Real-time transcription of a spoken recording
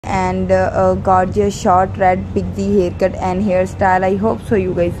and a gorgeous short red pixie haircut and hairstyle. I hope so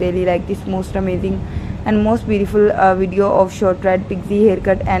you guys really like this most amazing and most beautiful video of short red pixie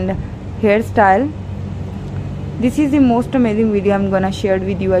haircut and hairstyle. This is the most amazing video I'm gonna share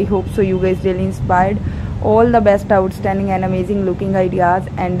with you. I hope so you guys really inspired. All the best, outstanding and amazing looking ideas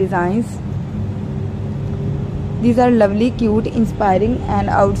and designs. These are lovely, cute, inspiring and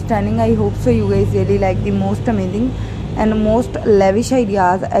outstanding. I hope so you guys really like the most amazing and most lavish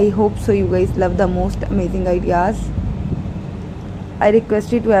ideas. I hope so you guys love the most amazing ideas. I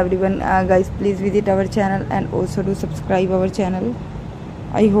request you to everyone, guys, please visit our channel and also to subscribe our channel.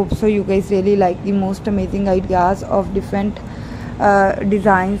 I hope so you guys really like the most amazing ideas of different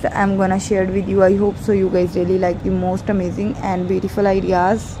designs I'm gonna share with you. I hope so you guys really like the most amazing and beautiful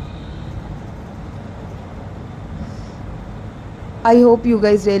ideas. I hope you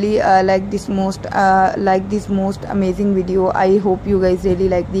guys really like this most amazing video. I hope you guys really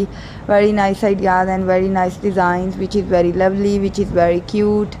like the very nice ideas and very nice designs, which is very lovely, which is very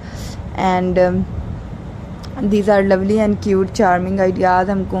cute, and these are lovely and cute, charming ideas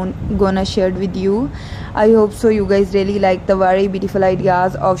I'm gonna share with you. I hope so you guys really like the very beautiful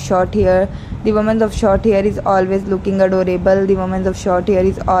ideas of short hair. The woman of short hair is always looking adorable. The woman of short hair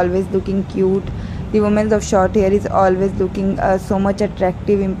is always looking cute. The woman of short hair is always looking so much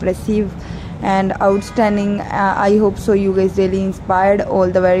attractive, impressive and outstanding. I hope so you guys really inspired all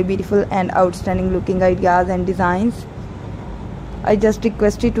the very beautiful and outstanding looking ideas and designs. I just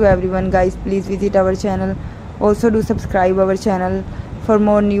request you to everyone, guys, please visit our channel. Also do subscribe our channel for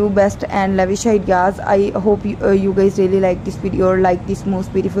more new, best and lavish ideas. I hope you guys really like this video or like this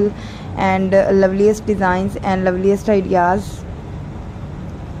most beautiful and loveliest designs and loveliest ideas.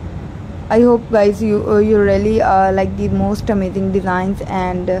 I hope, guys, you really like the most amazing designs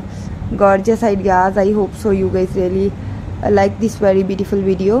and gorgeous ideas. I hope so you guys really like this very beautiful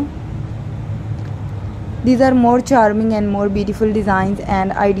video. These are more charming and more beautiful designs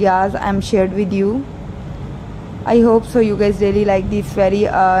and ideas I'm shared with you. I hope so you guys really like these very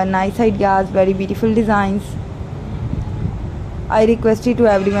nice ideas, very beautiful designs. I request you to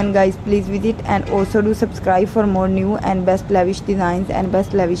everyone, guys, please visit and also do subscribe for more new and best lavish designs and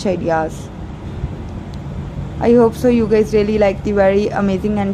best lavish ideas. I hope so you guys really like the very amazing and